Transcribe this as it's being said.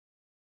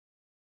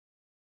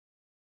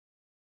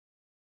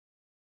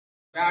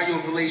Value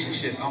of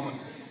relationship. I'm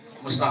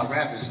gonna start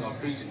rapping, start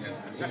preaching now.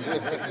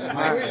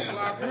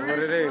 What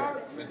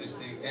it is.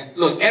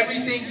 Look,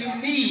 everything you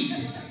need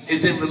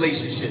is in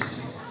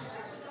relationships.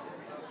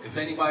 If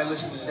anybody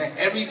listening to that,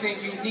 everything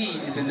you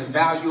need is in the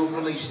value of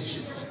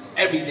relationships.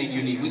 Everything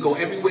you need. We go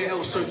everywhere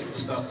else searching for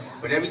stuff,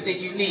 but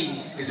everything you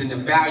need is in the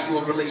value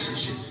of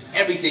relationships.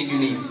 Everything you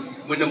need.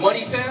 When the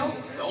money fell,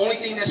 the only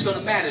thing that's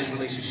gonna matter is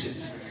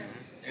relationships.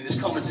 And it's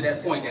coming to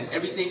that point that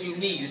everything you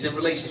need is in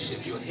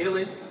relationships. Your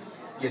healing,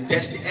 your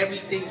destiny,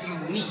 everything you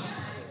need.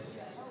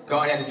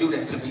 God had to do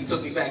that to me. He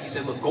took me back. He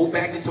said, look, go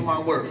back into my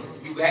word.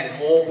 You had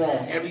it all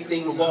wrong.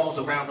 Everything revolves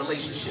around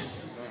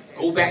relationships.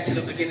 Go back to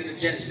the beginning of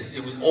Genesis.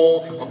 It was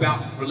all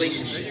about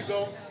relationships. There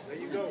you go. There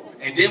you go.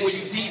 And then when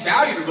you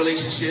devalue the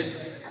relationship,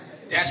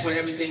 that's when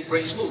everything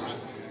breaks loose.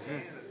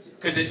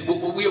 Because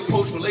when we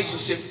approach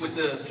relationships with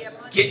the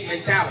get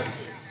mentality,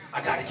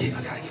 I gotta get,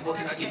 what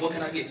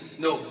can I get?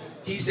 No,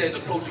 he says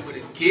approach it with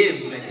a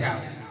give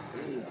mentality.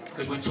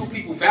 Because when two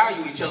people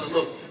value each other,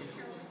 look,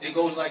 it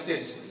goes like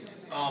this.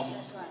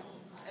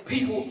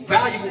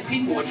 Valuable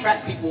people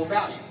attract people of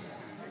value.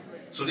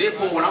 So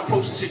therefore, when I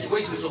approach the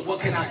situation, it's like, what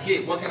can I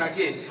get? What can I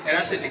get? And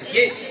I said,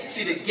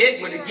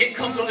 when the get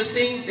comes on the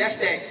scene, that's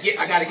that get,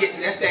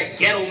 that's that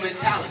ghetto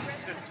mentality.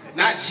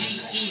 Not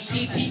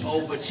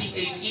G-E-T-T-O, but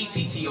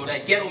G-H-E-T-T-O,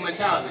 that ghetto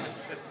mentality.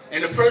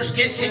 And the first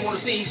get came on the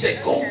scene, he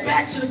said, go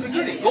back to the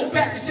beginning, go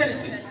back to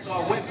Genesis. So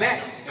I went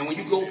back, and when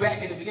you go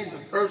back in the beginning, the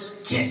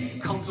first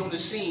get comes on the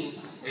scene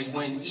is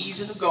when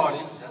Eve's in the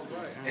garden,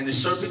 and the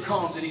serpent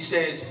comes and he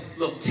says,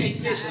 look, take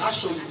this and I'll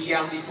show you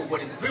reality for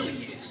what it really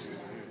is.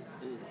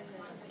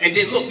 And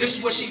then look, this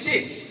is what she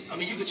did. I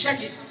mean, you can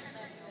check it.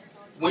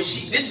 This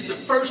is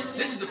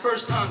the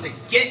first time the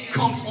get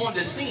comes on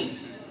the scene.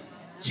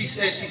 She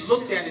says she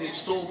looked at it and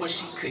saw what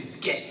she could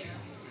get.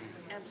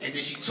 And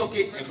then she took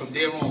it, and from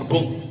there on,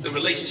 boom, the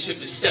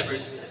relationship is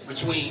severed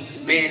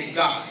between man and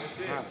God.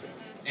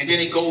 And then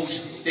it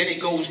goes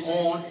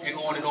on and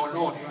on and on and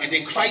on. And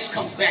then Christ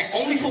comes back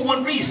only for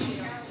one reason.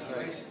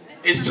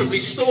 Is to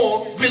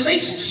restore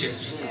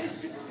relationships.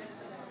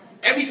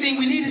 Everything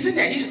we need is in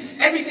there.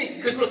 Everything,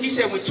 because look, he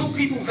said when two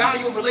people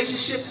value a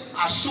relationship,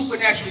 I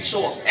supernaturally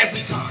show up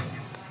every time.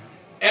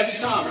 Every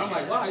time. And I'm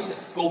like, wow, he said,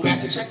 go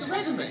back and check the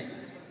resume.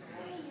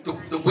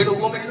 The widow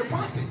woman and the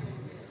prophet.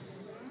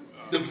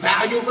 The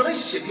value of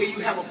relationship. Here you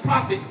have a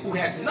prophet who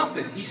has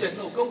nothing. He says,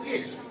 no, go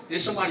here.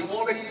 There's somebody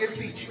already there to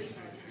feed you.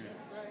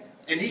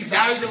 And he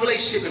valued the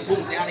relationship, and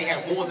boom, now they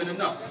have more than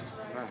enough.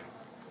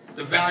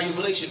 The value of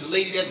relationship. The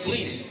lady that's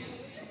bleeding.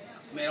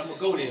 Man, I'm going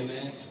to go there,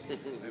 man.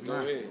 Go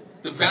ahead.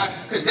 The value,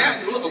 because now,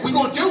 look, we're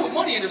going to deal with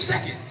money in a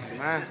second.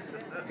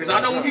 Because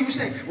I know when people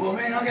say, well,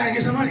 man, I got to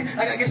get some money.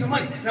 I got to get some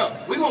money. No,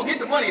 we're going to get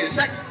the money in a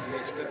second.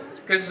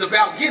 Because it's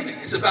about giving.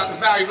 It's about the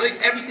value of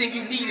relationship. Everything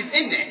you need is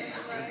in there.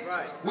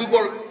 We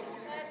work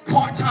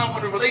part-time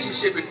on the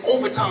relationship and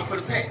overtime for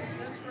the pay.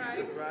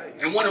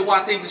 And wonder why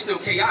things are still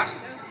chaotic.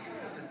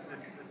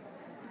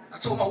 I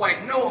told my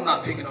wife, no, I'm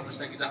not picking up a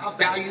second job. I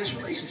value this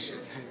relationship.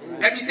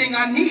 Everything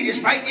I need is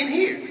right in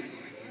here.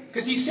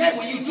 Because he said,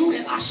 when you do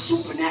that, I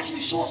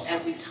supernaturally show up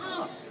every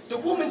time. The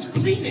woman's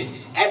bleeding.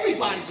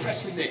 Everybody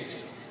pressing in.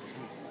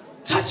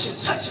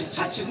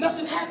 Touching,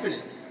 nothing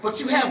happening. But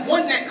you have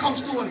one that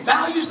comes through and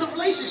values the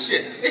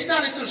relationship. It's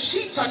not until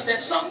she touched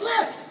that something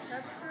left.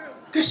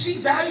 Because she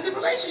valued the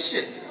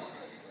relationship.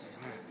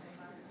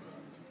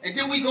 And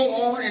then we go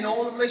on, and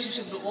all the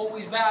relationships are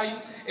always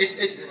valued.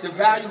 It's the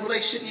value of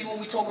relationship, even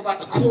when we talk about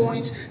the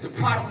coins, the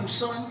prodigal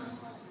son.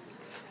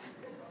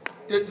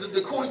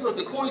 The coins, look,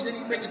 the coins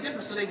didn't even make a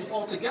difference, so they was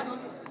all together.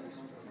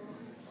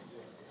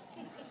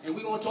 And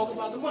we're going to talk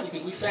about the money,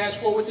 because we fast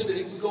forward to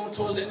we're going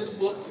towards the end of the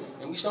book,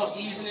 and we start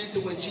easing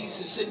into when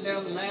Jesus is sitting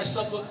down in the Last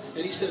Supper,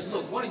 and he says,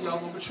 look, one of y'all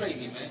going to betray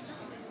me, man,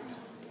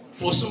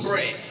 for some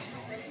bread.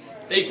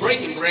 They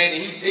breaking bread,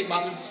 and they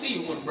about to see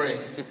him for the bread.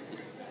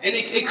 And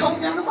it comes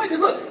down to money. Because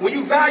look, when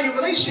you value a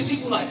relationship,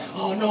 people are like,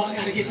 oh no, I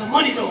got to get some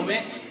money though,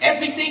 man.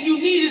 Everything you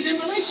need is in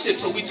relationship.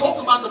 So we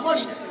talk about the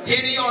money. Here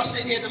they are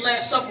sitting here at the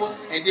Last Supper,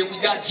 and then we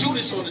got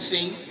Judas on the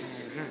scene.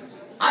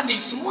 I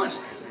need some money.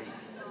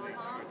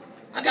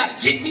 I got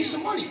to get me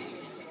some money.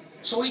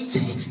 So he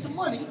takes the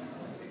money.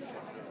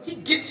 He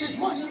gets his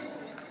money.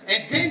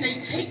 And then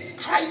they take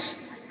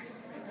Christ.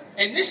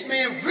 And this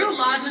man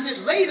realizes it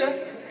later,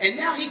 and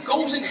now he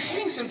goes and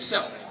hangs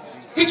himself.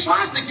 He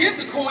tries to give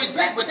the coins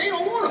back, but they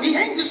don't want him. He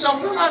hangs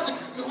himself, realizing,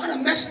 yo, I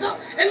done messed up.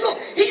 And look,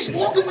 he's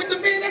walking with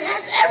the man that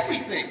has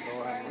everything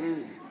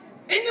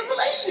in the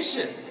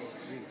relationship.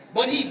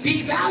 But he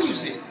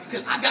devalues it,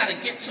 because I got to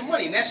get some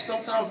money. And that's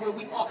sometimes where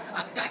we are.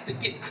 I got to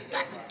get.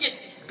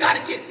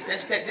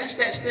 That's that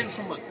stems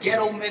from a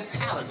ghetto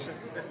mentality.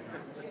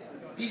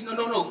 He's no.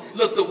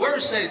 Look, the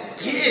word says,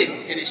 give,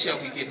 and it shall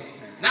be given.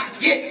 Not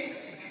get.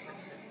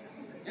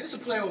 And it's a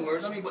play on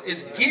words, but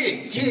it's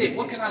give.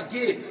 What can I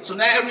give? So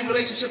now every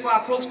relationship I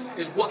approach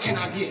is what can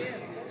I give?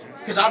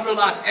 Because I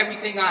realize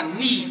everything I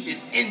need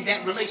is in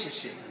that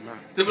relationship.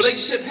 The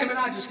relationship him and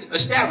I just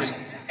established.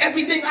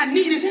 Everything I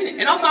need is in it.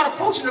 And I'm not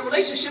approaching the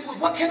relationship with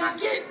what can I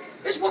get?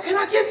 It's what can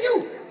I give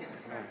you?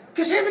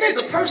 Because here it is,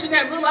 a person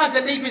that realized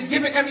that they've been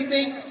given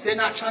everything, they're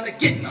not trying to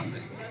get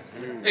nothing.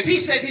 If he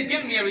says he's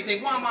giving me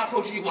everything, why am I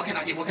approaching you? What can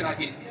I get? What can I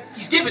get?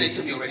 He's giving it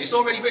to me already. It's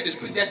already written. It's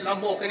predestined.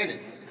 I'm walking in it.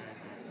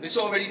 It's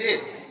already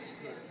there.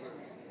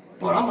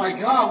 But I'm like,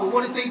 God, well,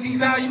 what if they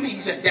devalue me?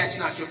 He said, that's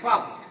not your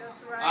problem.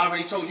 I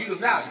already told you the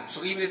value.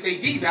 So even if they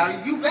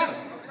devalue, you value.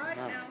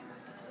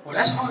 Well,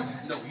 that's hard.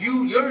 No,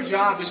 your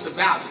job is to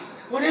value.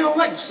 Well, they don't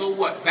like you. So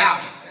what?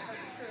 Value.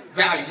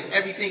 Value is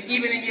everything,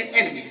 even in your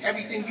enemies.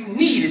 Everything you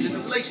need is in the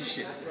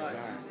relationship.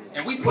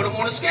 And we put them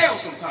on a scale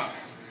sometimes.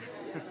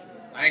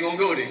 I ain't gonna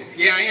go there.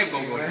 Yeah, I am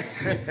gonna go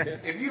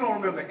there. If you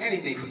don't remember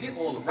anything, forget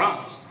all the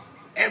rhymes.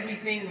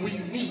 Everything we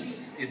need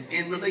is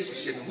in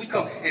relationship. And we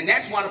come, and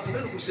that's why the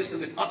political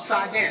system is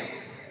upside down.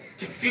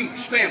 Confused,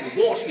 scrambled,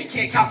 Wall Street,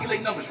 can't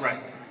calculate numbers right.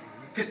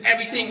 Because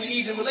everything we need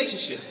is in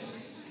relationship.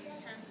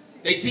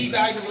 They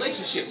devalued the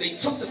relationship. They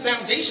took the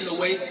foundation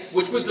away,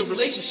 which was the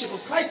relationship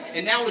of Christ,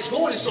 and now it's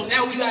gone. And so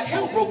now we got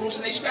hell broke loose,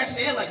 and they scratch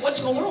their head like,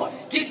 what's going on?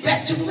 Get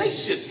back to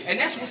relationship. And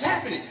that's what's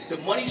happening. The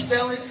money's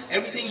failing,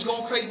 everything's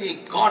going crazy,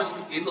 and God is,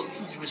 and look,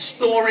 he's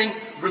restoring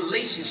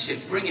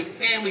relationships, bringing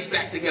families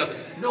back together.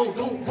 No,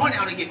 don't run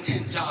out and get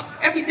 10 jobs.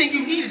 Everything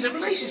you need is a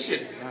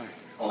relationship.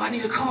 Oh, I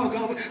need a car,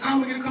 God. How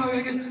am I going to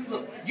get a car?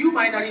 Look, you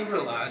might not even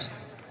realize.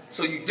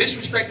 So you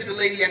disrespected the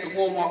lady at the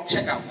Walmart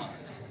checkout line.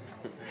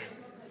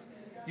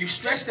 You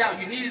stressed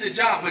out, you needed a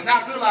job, but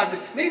not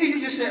realizing, maybe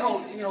you just said,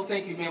 oh, you know,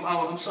 thank you, ma'am,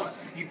 oh, I'm sorry.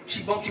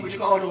 She bumped you with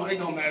your car, oh, it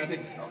don't matter.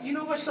 Oh, you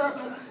know what,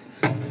 sir?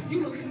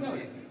 You look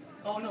familiar.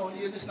 Oh, no,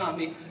 yeah, that's not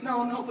me.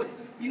 No, but,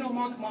 you know,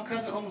 my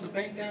cousin owns a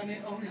bank down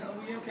there. Oh,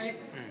 yeah, okay.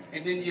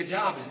 And then your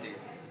job is there.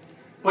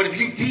 But if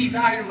you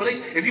devalue the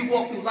relationship, if you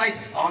walk through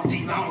life, oh, I'm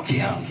devaluing, I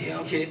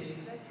don't care.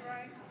 That's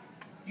right.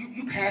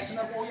 You passing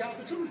up all your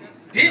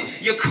opportunities.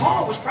 Your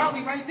car was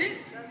probably right there.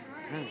 That's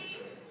right.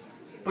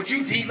 But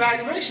you devalue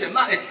the relationship.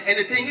 And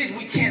the thing is,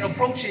 we can't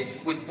approach it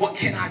with what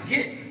can I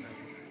get?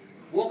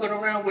 Walking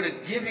around with a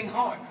giving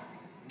heart.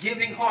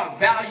 Giving heart,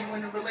 value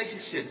in the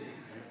relationship.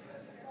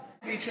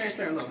 Be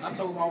transparent. Look, I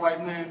told my wife,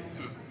 man,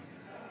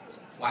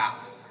 wow.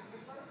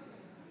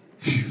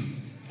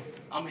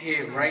 I'm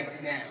here right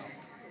now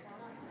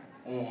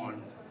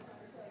on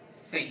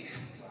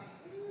faith.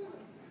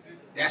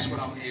 That's what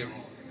I'm here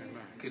on.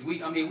 Because we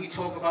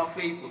talk about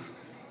faith, but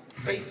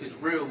faith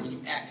is real when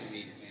you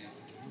activate it.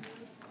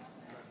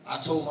 I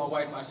told my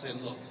wife, I said,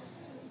 look,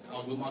 I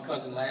was with my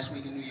cousin last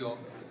week in New York,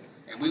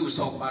 and we was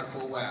talking about it for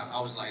a while.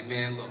 I was like,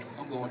 man, look,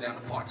 I'm going down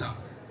to part-time.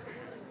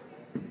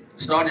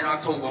 Starting in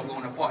October, I'm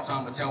going to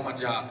part-time to tell my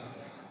job.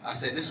 I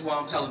said, this is why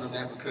I'm telling them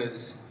that,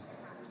 because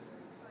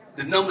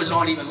the numbers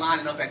aren't even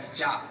lining up at the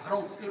job.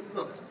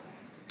 Look,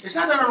 it's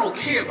not that I don't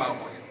care about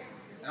money.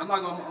 And I'm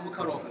going to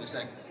cut off in a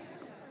second.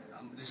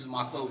 This is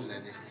my closing,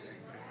 as they should say.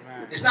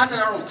 It's not that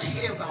I don't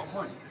care about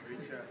money.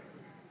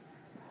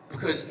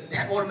 Because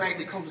that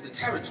automatically comes with the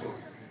territory.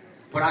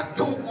 But I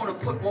don't want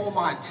to put all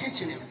my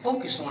attention and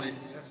focus on it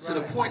to the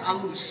point I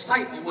lose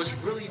sight of what's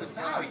really the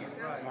value.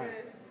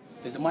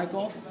 Is the mic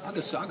off? I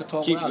could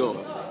talk Keep louder.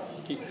 going.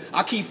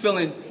 I keep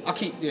feeling my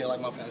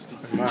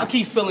pastor. I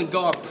keep feeling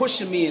God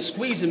pushing me and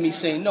squeezing me,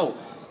 saying, no,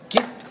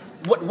 get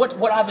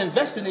what I've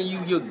invested in you,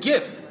 your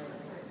gift.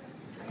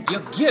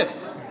 Your gift.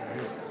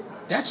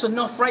 That's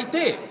enough right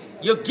there.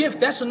 Your gift,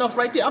 that's enough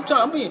right there.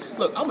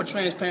 Look, I'm a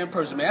transparent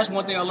person, man. That's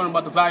one thing I learned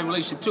about the value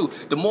relationship, too.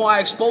 The more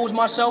I expose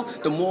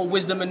myself, the more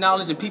wisdom and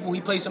knowledge and people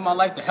he placed in my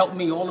life to help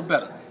me, all the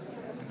better.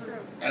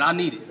 And I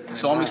need it,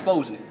 so I'm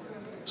exposing it.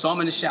 So I'm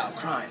in the shower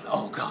crying,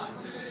 oh, God,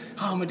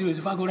 how I'm going to do this?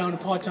 If I go down to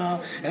part-time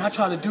and I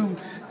try to do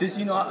this,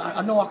 you know,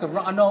 I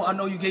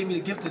know you gave me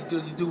the gift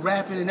to do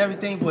rapping and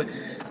everything, but,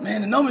 man,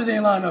 the numbers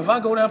ain't lining up. If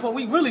I go down,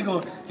 we really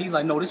going. He's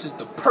like, no, this is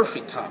the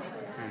perfect time.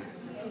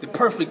 The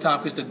perfect time,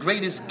 because the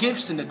greatest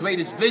gifts and the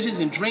greatest visions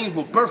and dreams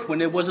were birthed when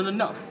there wasn't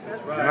enough.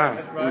 That's right.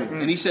 That's right.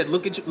 And he said,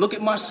 look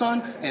at my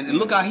son, and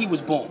look how he was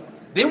born.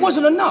 There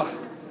wasn't enough.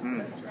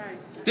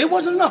 There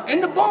wasn't enough in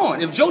the barn.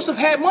 If Joseph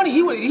had money,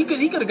 he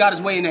could have got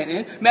his way in that.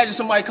 Imagine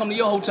somebody come to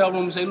your hotel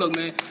room and say, look,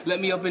 man,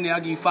 let me up in there. I'll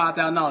give you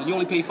 $5,000. You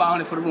only pay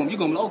 $500 for the room. You're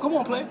going to be like, oh, come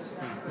on, player.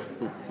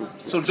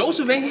 So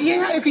Joseph,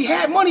 if he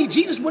had money,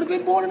 Jesus would have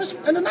been born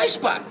in a nice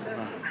spot.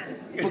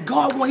 But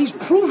God, when he's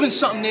proving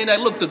something there,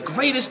 that look, the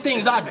greatest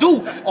things I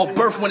do are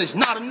birthed when it's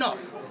not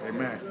enough.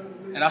 Amen.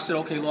 And I said,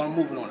 okay, Lord, I'm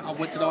moving on. I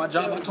went to my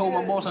job. I told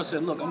my boss, I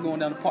said, look, I'm going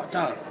down to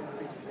part-time.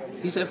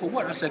 He said, for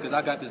what? I said, because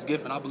I got this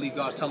gift, and I believe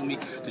God's telling me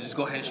to just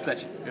go ahead and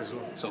stretch it. Yes, sir.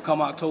 So come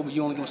October,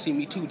 you're only going to see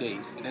me 2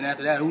 days. And then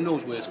after that, who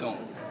knows where it's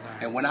going.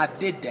 And when I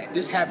did that,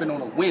 this happened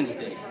on a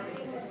Wednesday.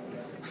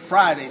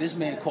 Friday, this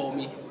man called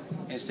me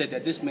and said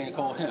that this man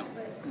called him.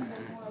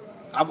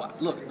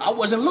 I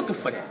wasn't looking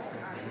for that.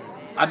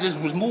 I just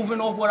was moving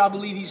off what I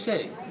believe he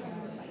said.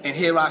 And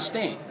here I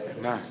stand.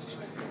 Nice.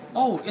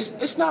 Oh,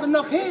 it's not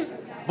enough here,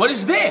 but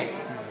it's there.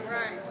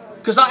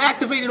 Because I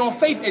activated on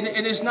faith, and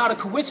it's not a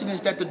coincidence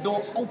that the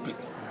door opened.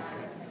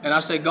 And I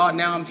said, God,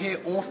 now I'm here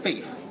on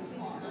faith,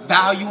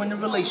 valuing the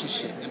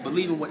relationship, and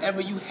believing whatever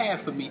you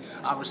have for me,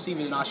 I receive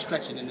it and I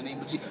stretch it in the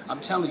name of Jesus. I'm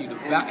telling you,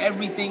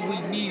 everything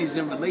we need is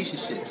in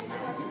relationships.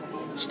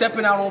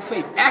 Stepping out on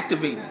faith,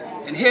 activating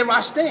it. And here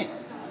I stand.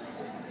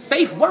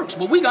 Faith works,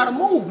 but we gotta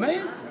move,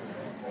 man.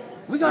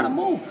 We gotta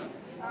move.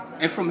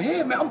 And from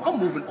here, man, I'm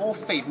moving all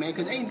faith, man,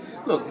 because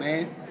look,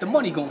 man, the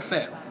money gonna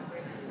fail.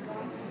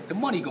 The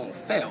money gonna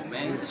fail,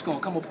 man. It's gonna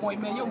come a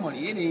point, man, your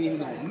money, it ain't even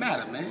gonna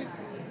matter, man.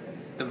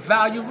 The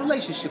value of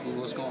relationship is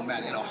what's gonna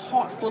matter, and a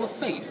heart full of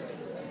faith.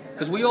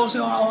 Because we all say,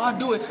 oh, I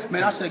do it.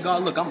 Man, I said,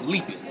 God, look, I'm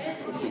leaping.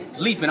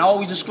 Leaping. I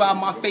always describe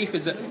my faith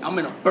as I'm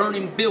in a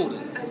burning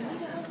building.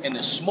 And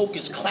the smoke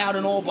is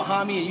clouding all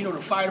behind me. And you know,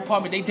 the fire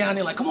department, they down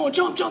there like, come on,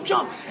 jump, jump,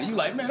 jump. And you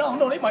like, man, I don't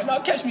know, they might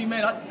not catch me,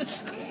 man.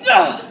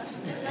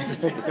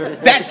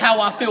 That's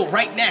how I feel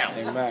right now.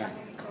 Amen.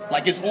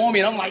 Like it's on me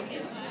and I'm like,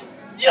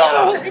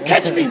 yo,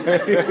 catch me.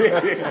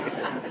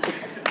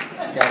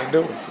 Gotta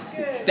do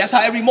it. That's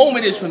how every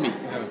moment is for me.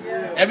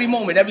 Every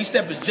moment, every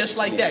step is just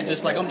like that.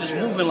 Just like I'm just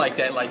moving like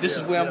that. Like this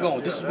is where I'm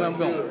going. This is where I'm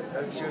going.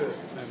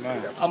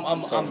 Amen. I'm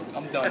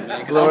done,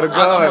 man. Glory to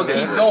God, I'm gonna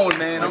keep going,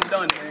 man. I'm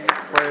done, man.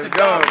 Praise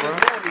God, bro.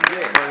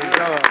 Praise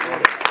God, bro.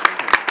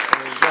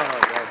 Praise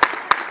God,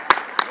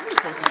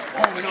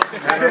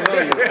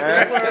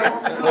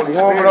 bro.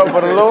 Warming up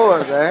for the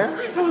Lord, man.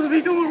 We're supposed to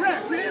be doing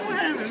rap, man. What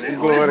happened, man?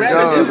 Glory to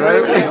God,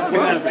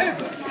 man.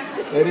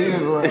 It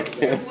is right.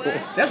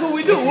 That's what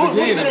we do.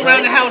 We'll sit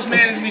around the house,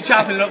 man, and just be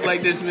chopping it up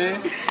like this,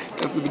 man.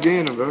 That's the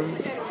beginning, bro.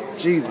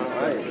 Jesus. All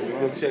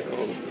right. Check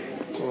on.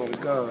 Glory to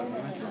God,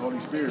 man. Holy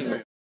Spirit,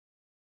 man.